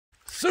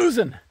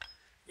Susan.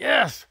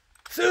 Yes,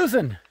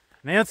 Susan.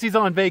 Nancy's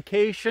on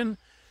vacation.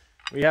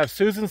 We have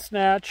Susan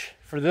Snatch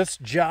for this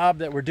job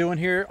that we're doing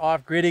here,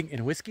 off-gridding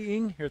and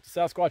whiskeying here at the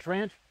Sasquatch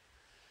Ranch.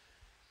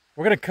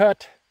 We're gonna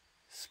cut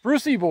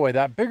Sprucey Boy,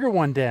 that bigger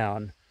one,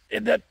 down.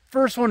 And that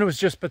first one was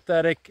just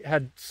pathetic.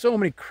 Had so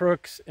many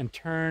crooks and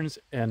turns,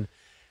 and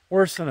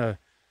worse than a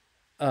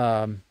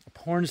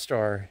porn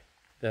star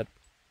that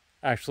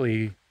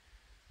actually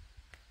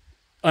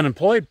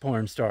unemployed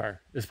porn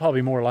star is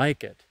probably more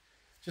like it.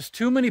 Just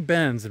too many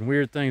bends and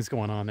weird things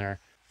going on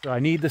there. So I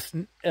need this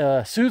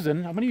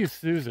Susan. I'm gonna use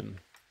Susan.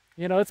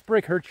 You know, let's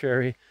break her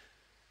cherry.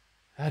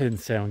 That didn't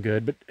sound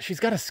good, but she's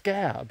got a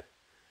scab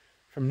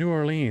from New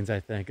Orleans, I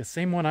think. The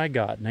same one I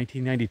got in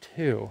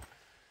 1992.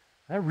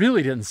 That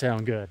really didn't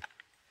sound good.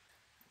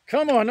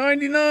 Come on,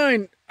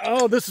 99.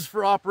 Oh, this is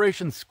for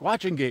Operation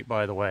Squatching Gate,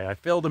 by the way. I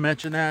failed to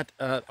mention that.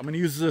 I'm gonna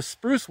use this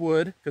spruce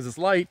wood, because it's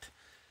light,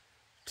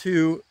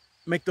 to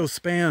make those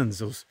spans,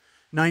 those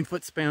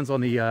 9-foot spans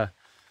on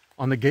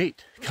the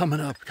gate. Coming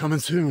up, coming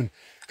soon.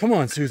 Come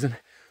on, Susan.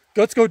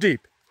 Let's go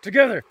deep,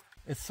 together.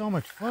 It's so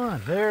much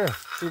fun. There,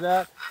 see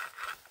that?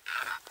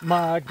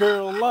 My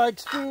girl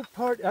likes to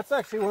party. That's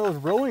actually one of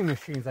those rowing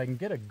machines. I can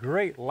get a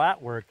great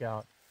lat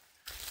workout.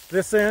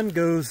 This end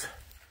goes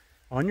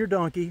on your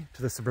donkey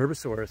to the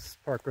Suburbosaurus,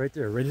 parked right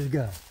there, ready to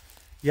go.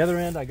 The other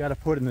end I got to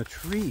put in the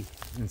tree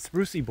in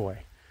Sprucey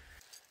Boy.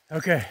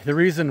 Okay, the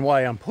reason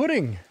why I'm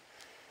putting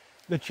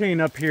the chain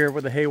up here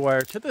with the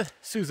haywire to the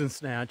Susan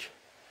Snatch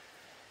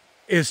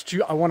is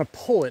I want to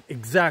pull it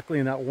exactly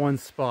in that one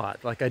spot,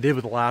 like I did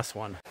with the last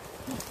one.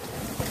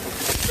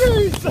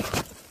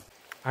 Jesus!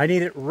 I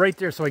need it right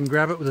there so I can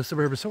grab it with a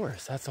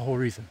Suburbosaurus. That's the whole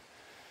reason.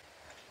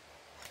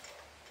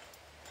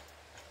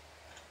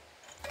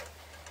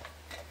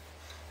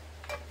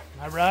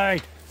 All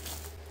right.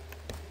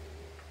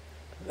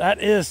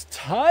 That is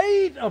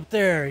tight up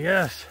there.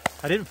 Yes.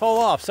 I didn't fall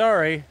off.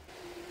 Sorry.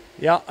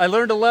 Yeah, I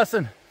learned a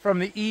lesson from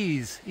the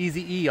Easy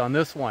E on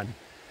this one.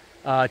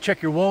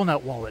 Check your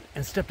walnut wallet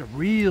instead of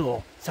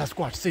real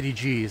Sasquatch City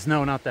G's.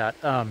 No, not that.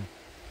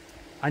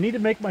 I need to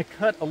make my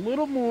cut a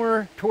little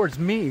more towards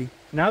me.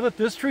 Now that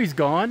this tree's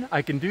gone,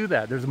 I can do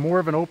that. There's more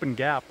of an open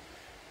gap.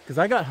 Because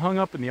I got hung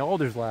up in the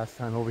alders last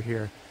time over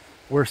here,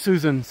 where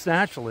Susan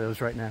Snatch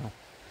lives right now.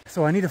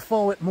 So I need to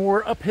follow it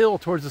more uphill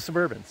towards the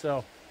Suburban.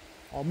 So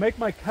I'll make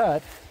my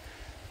cut,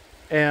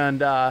 and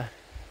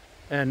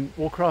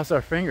we'll cross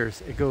our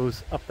fingers. It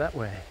goes up that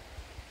way.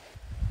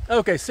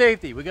 Okay,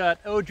 safety. We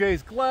got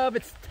OJ's glove.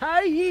 It's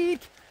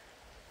tight.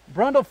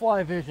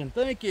 Brundlefly vision.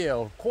 Thank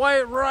you.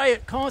 Quiet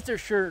Riot concert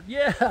shirt.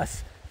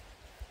 Yes.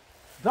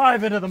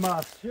 Dive into the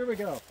must. Here we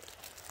go.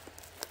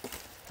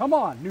 Come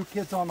on, new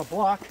kids on the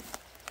block.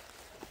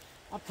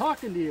 I'm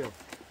talking to you.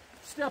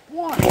 Step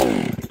 1,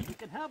 you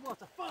can have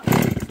lots of fun.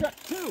 Step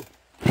 2,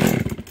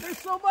 there's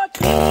so much.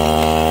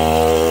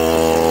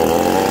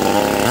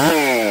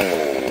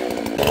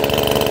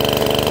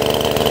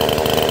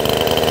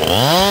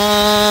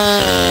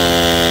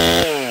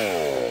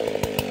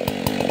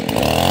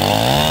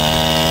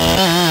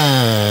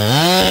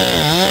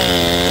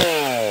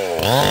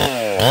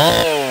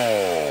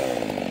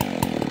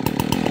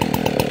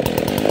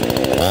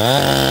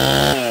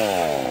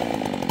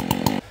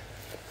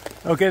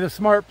 Okay, the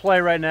smart play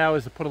right now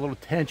is to put a little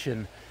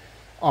tension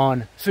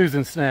on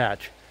Susan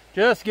Snatch.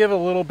 Just give it a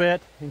little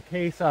bit in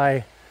case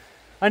I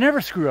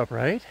never screw up,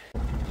 right?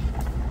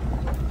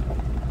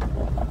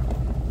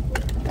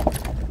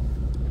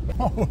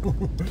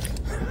 Oh.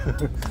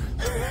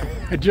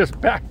 I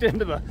just backed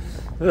into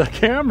the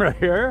camera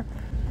here.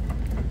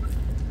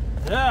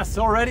 Yes,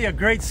 already a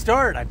great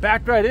start. I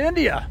backed right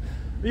into you.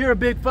 You're a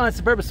big fun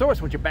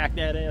Suburbosaurus once you back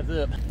that ass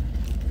up.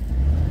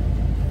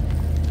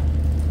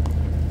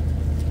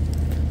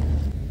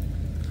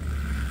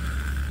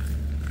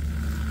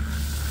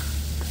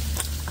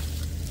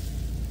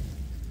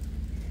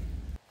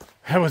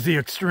 That was the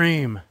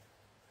extreme,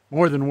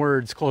 more than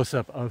words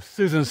close-up of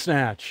Susan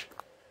Snatch.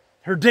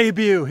 Her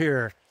debut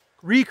here,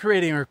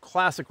 recreating her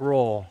classic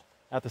role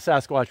at the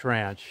Sasquatch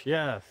Ranch.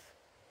 Yes,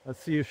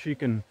 let's see if she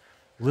can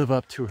live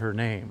up to her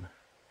name,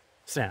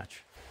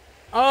 Snatch.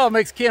 Oh, it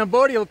makes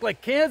Cambodia look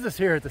like Kansas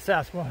here at the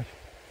Sasquatch.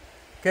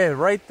 Okay,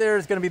 right there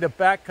is gonna be the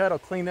back cut. I'll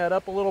clean that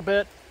up a little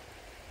bit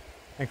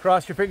and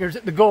cross your fingers.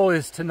 The goal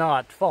is to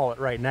not fall it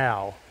right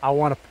now. I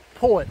wanna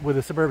pull it with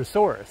a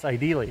Suburbosaurus,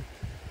 ideally.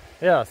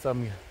 Yes,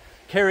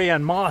 Carrie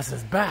Ann Moss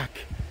is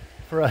back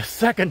for a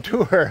second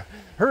tour.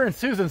 Her and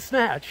Susan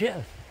Snatch,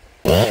 yes.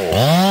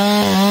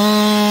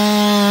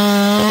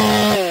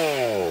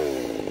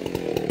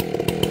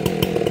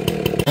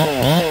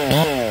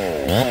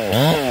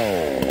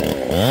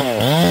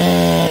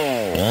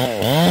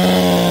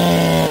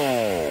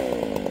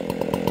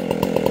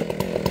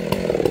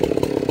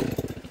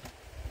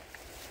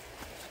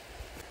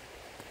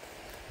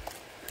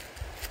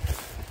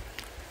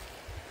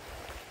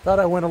 Thought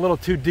I went a little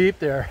too deep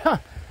there. Huh.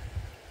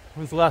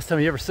 When's the last time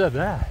you ever said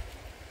that?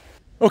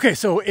 Okay,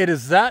 so it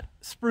is that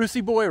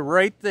Sprucey Boy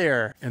right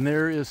there. And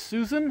there is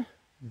Susan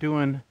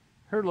doing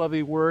her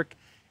lovely work.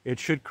 it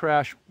should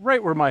crash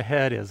right where my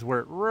head is,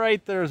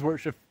 right there is where it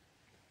should.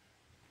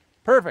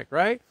 Perfect,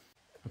 right?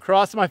 I'm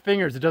crossing my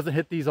fingers it doesn't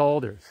hit these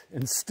alders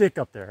and stick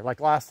up there like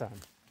last time.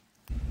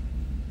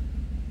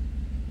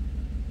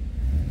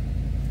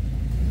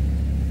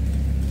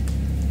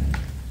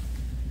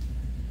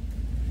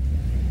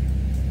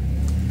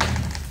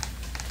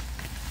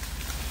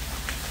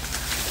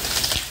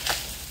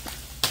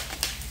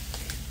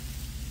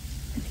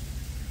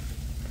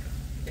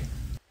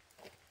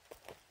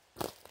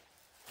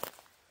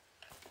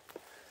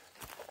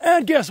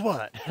 And guess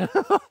what?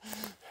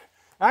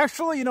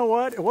 Actually, you know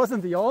what? It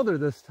wasn't the alder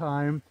this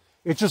time.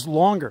 It's just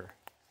longer.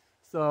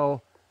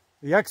 So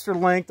the extra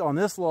length on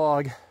this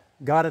log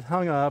got it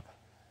hung up.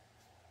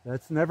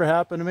 That's never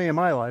happened to me in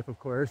my life, of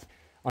course.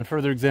 On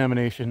further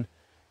examination,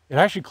 it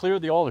actually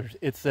cleared the alders.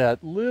 It's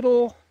that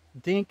little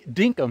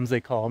dinkums,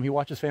 they call them. He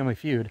watches Family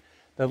Feud.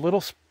 That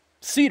little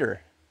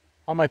cedar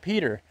on my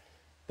Peter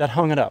that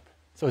hung it up.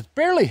 So it's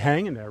barely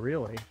hanging there,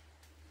 really.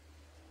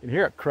 You can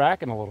hear it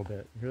cracking a little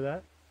bit. You hear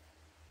that?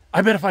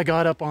 I bet if I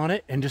got up on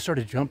it and just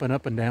started jumping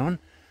up and down.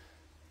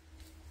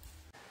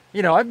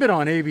 You know, I've been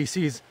on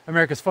ABC's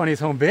America's Funniest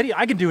Home Video.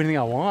 I can do anything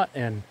I want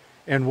and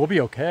we'll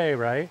be okay,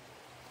 right?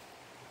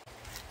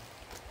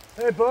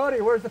 Hey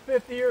buddy, where's the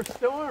 50-year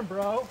storm,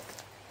 bro?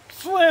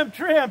 Slim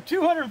trim,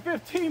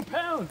 215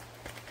 pounds.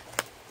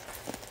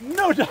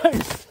 No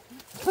dice.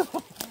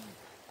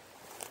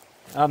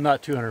 I'm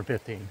not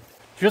 215.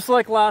 Just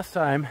like last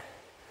time,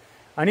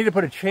 I need to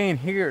put a chain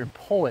here and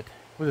pull it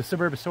with a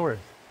Suburban.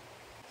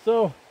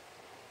 So,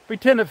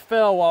 pretend it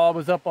fell while I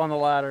was up on the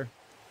ladder.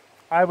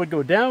 I would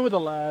go down with the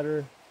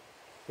ladder.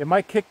 It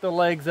might kick the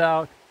legs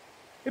out.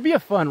 It'd be a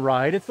fun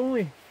ride. It'd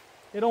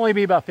only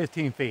be about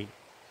 15 feet.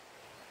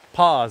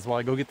 Pause while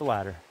I go get the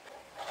ladder.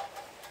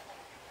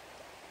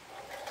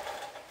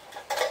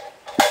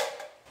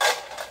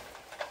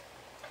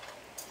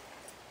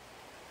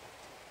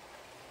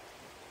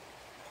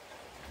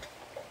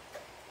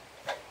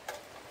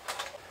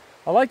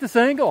 I like this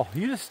angle.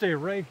 You just stay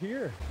right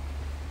here.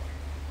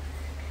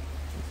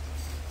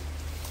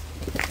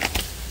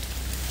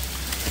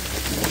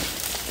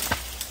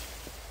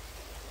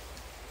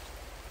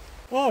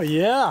 Oh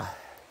yeah,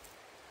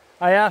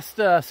 I asked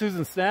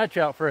Susan Snatch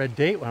out for a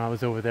date when I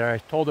was over there. I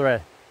told her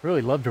I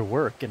really loved her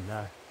work and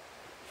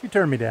she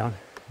turned me down.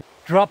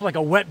 Dropped like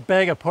a wet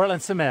bag of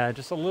Portland cement,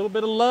 just a little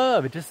bit of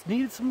love. It just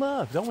needed some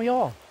love, don't we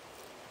all?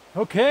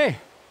 Okay,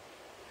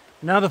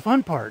 now the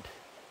fun part.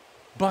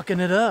 Bucking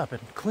it up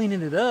and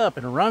cleaning it up,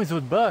 and it rhymes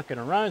with buck and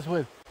it rhymes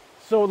with...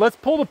 So let's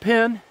pull the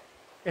pin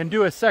and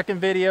do a second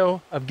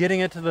video of getting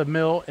it to the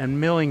mill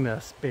and milling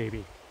this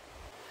baby.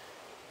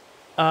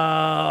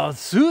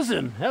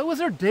 Susan, that was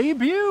her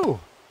debut.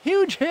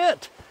 Huge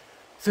hit.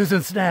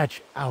 Susan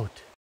Snatch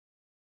out.